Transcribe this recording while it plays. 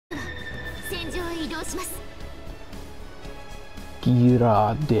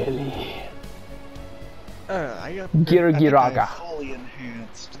Giradeli. I Giraga. fully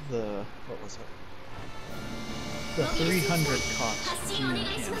enhanced the, what was it? The 300 cost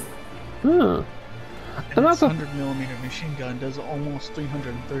GBO2. Hmm. And its 100mm machine gun does almost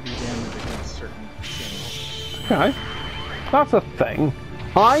 330 damage against certain things. Okay. That's a thing.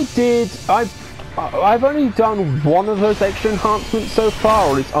 I've only done one of those extra enhancements so far,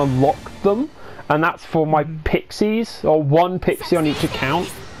 or at least unlocked them, and that's for my pixies, or one pixie on each account.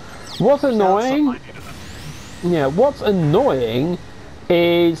 What's annoying? Yeah, what's annoying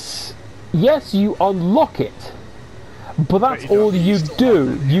is, yes, you unlock it, but that's all you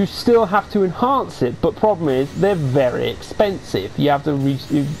do. You still have to enhance it, but problem is, they're very expensive. You have to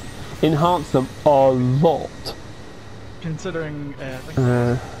enhance them a lot. Considering,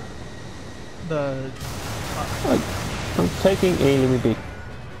 I'm taking A, let me be.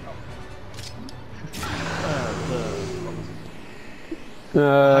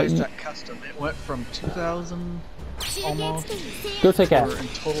 Hijack custom, it went from 2,000 almost. Go take out. In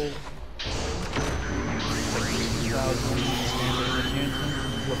total, 2,000 standard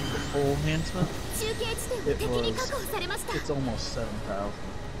enhancement with the full enhancement. It's almost 7,000.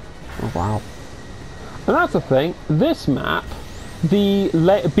 Oh wow. And that's the thing, this map, the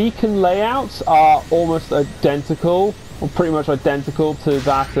beacon layouts are almost identical, or pretty much identical to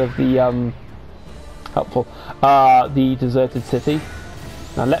that of the, the deserted city.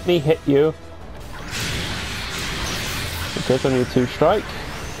 Now let me hit you. Okay, it's only a 2-strike.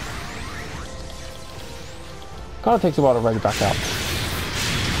 Kinda takes a while to ready back up.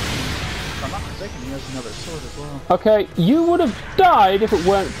 If I'm not mistaken, he has another sword as well. Okay, you would have died if it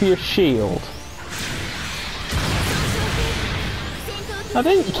weren't for your shield. I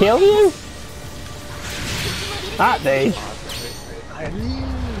didn't kill you? That did.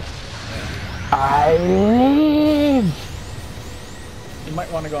 I live! You might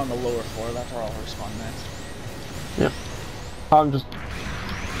want to go on the lower floor, that's where I'll respawn next. Yep. I'm just...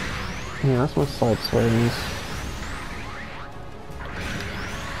 Yeah, that's my side swings.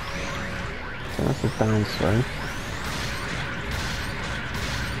 So that's the down swing.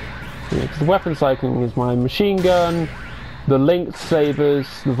 Yeah, because the weapon cycling is my machine gun, the linked sabers,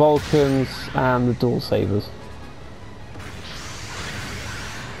 the Vulcans, and the dual sabers.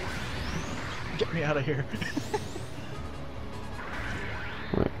 Get me out of here.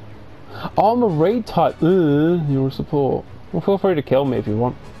 Right. Oh, I'm a raid type. You're a support. Well, feel free to kill me if you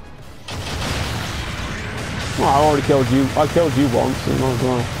want. Well, I already killed you. I killed you once, so might as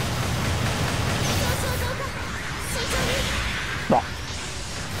well.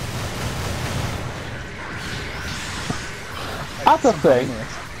 That's the thing.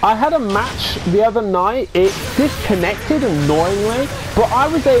 I had a match the other night, it disconnected annoyingly, but I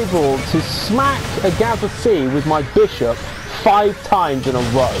was able to smack a Gaza C with my bishop 5 times in a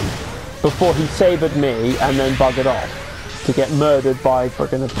row before he sabered me and then buggered off to get murdered by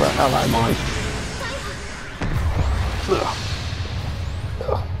friggin' hello mine.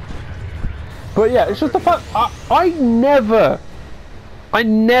 But yeah, it's just the fact I never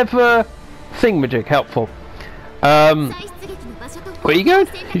thingamajig helpful. Where are you going?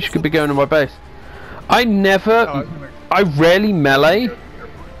 You should be going to my base. I rarely melee.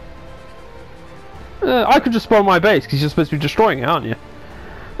 I could just spawn my base because you're supposed to be destroying it, aren't you?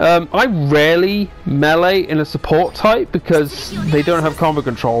 I rarely melee in a support type because they don't have combo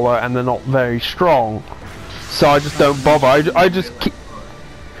controller and they're not very strong. So I just don't bother. I just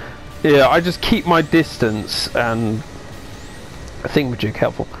keep my distance and thingamajig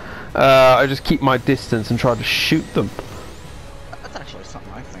helpful. I just keep my distance and try to shoot them. That's actually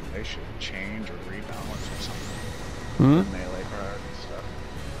something I think they should change or rebalance or something. Hmm? Melee priority stuff.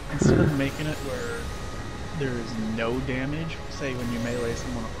 Instead of making it where there is no damage, say when you melee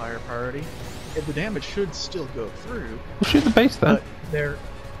someone of higher priority, the damage should still go through. We'll shoot the base then. But their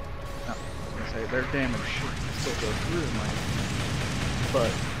damage should still go through,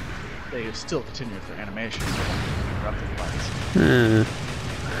 but they still continue with their animation so interrupted fights.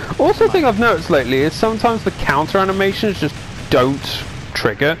 Also, thing I've noticed lately is sometimes the counter animations just don't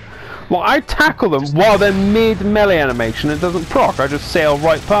trigger. Well, I tackle them while they're mid melee animation, it doesn't proc, I just sail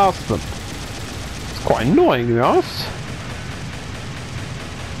right past them. It's quite annoying, to be honest.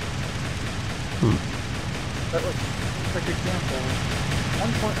 But like, for example, at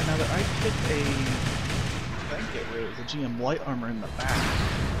one point or another, I picked I think it was a GM light armor in the back.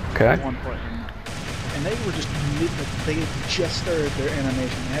 Okay. At one point or another. And they were just they had just started their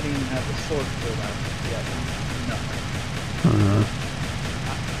animation. They hadn't even had the sword pulled out yet. Nothing.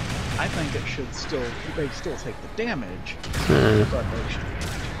 I think it should still, they still take the damage, but they should be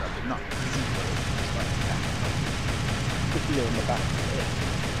interrupted, not easy. the back of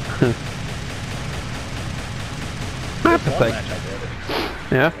it. I have to One think. match I did.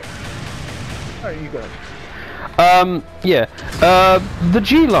 Yeah. Alright, you go. Yeah. The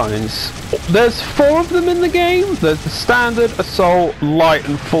G-Lines. There's 4 of them in the game. There's the Standard, Assault, Light,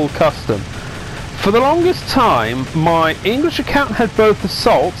 and Full Custom. For the longest time, my English account had both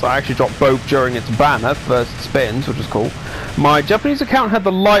Assaults. I actually dropped both during its banner, first spins, which is cool. My Japanese account had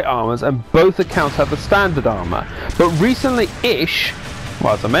the Light Armors, and both accounts had the Standard Armor. But recently-ish,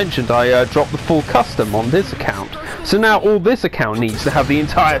 well, as I mentioned, I dropped the Full Custom on this account. So now all this account needs to have the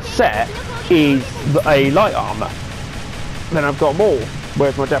entire set is a Light Armor. Then I've got them all.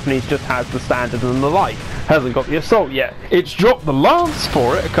 Whereas my Japanese just has the Standard and the Light. Hasn't got the Assault yet. It's dropped the Lance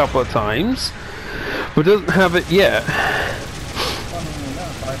for it a couple of times, but doesn't have it yet. Funnily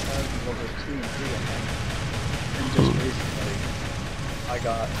enough, I've had level 2 and 3 on mine. And just recently, I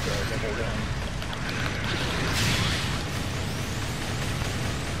got level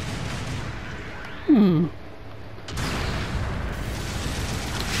 1.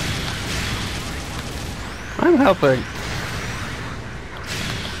 I'm helping.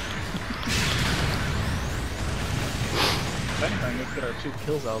 If anything, let's get our 2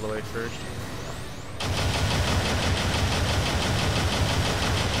 kills out of the way first.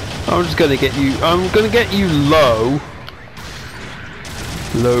 I'm just gonna get you. I'm gonna get you low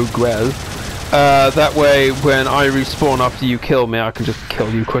Grell. That way, when I respawn after you kill me, I can just kill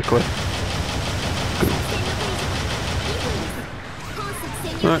you quickly.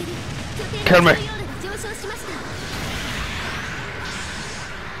 Right. Kill me.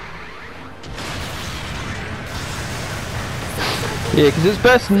 Yeah, because it's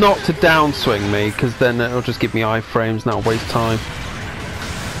best not to downswing me, because then it'll just give me iframes and that'll waste time.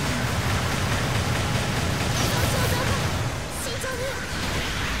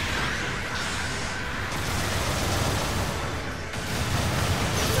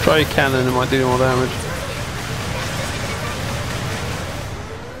 Try your cannon, it might do more damage.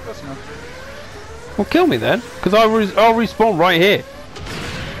 Close enough. Well, kill me then, because I'll respawn right here.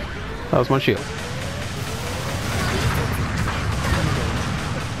 That was my shield.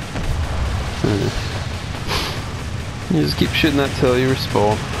 You just keep shooting that till you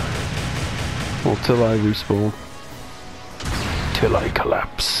respawn. Or till I respawn. Till I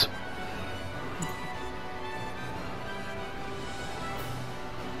collapse.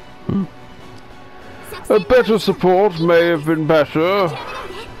 A better support may have been better.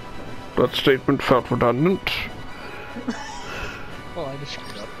 That statement felt redundant. Well, I just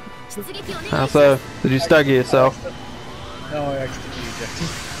screwed up. How so? Did you stagger yourself? No, I accidentally ejected.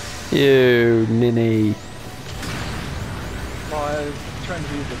 You ninny. Well, I was trying to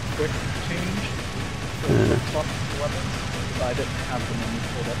do the quick change for the top weapons, but I didn't have them when you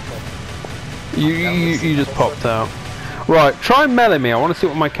pulled up. So You just popped out. Right, try and melee me. I want to see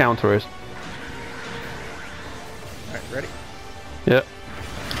what my counter is. Alright, ready? Yep.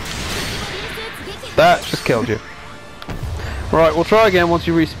 That just killed you. Right, we'll try again once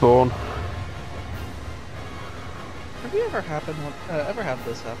you respawn. Have you ever had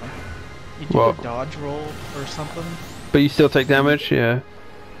this happen? You do What? a dodge roll or something? But you still take damage? Yeah.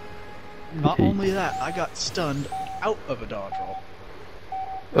 Not only that, I got stunned out of a dodge roll.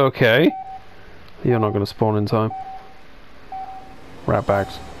 Okay. You're not going to spawn in time. Rat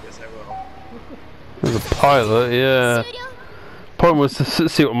bags. Yes, I will. There's a pilot, yeah. Point was to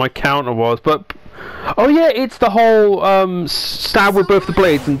see what my counter was, but... Oh yeah, it's the whole stab with both the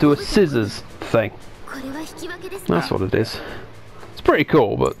blades and do a scissors thing. That's what it is. It's pretty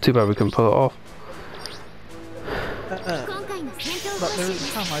cool, but too bad we couldn't pull it off. But there was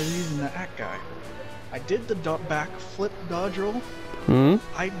a time I was using the act guy. I did the back flip dodge roll. Hmm?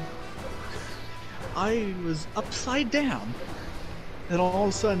 I was upside down. And all of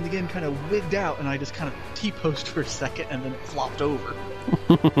a sudden the game kind of wigged out and I just kind of T-posed for a second and then flopped over.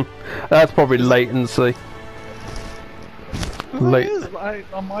 That's probably latency. Well, it is.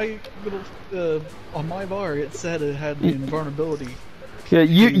 On my little on my bar it said it had the invulnerability. Yeah,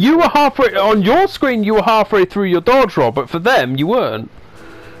 you were halfway on your screen. You were halfway through your dodge roll, but for them you weren't.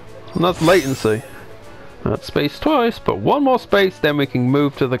 And that's latency. That's space twice, but one more space, then we can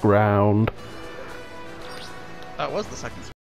move to the ground. That was the second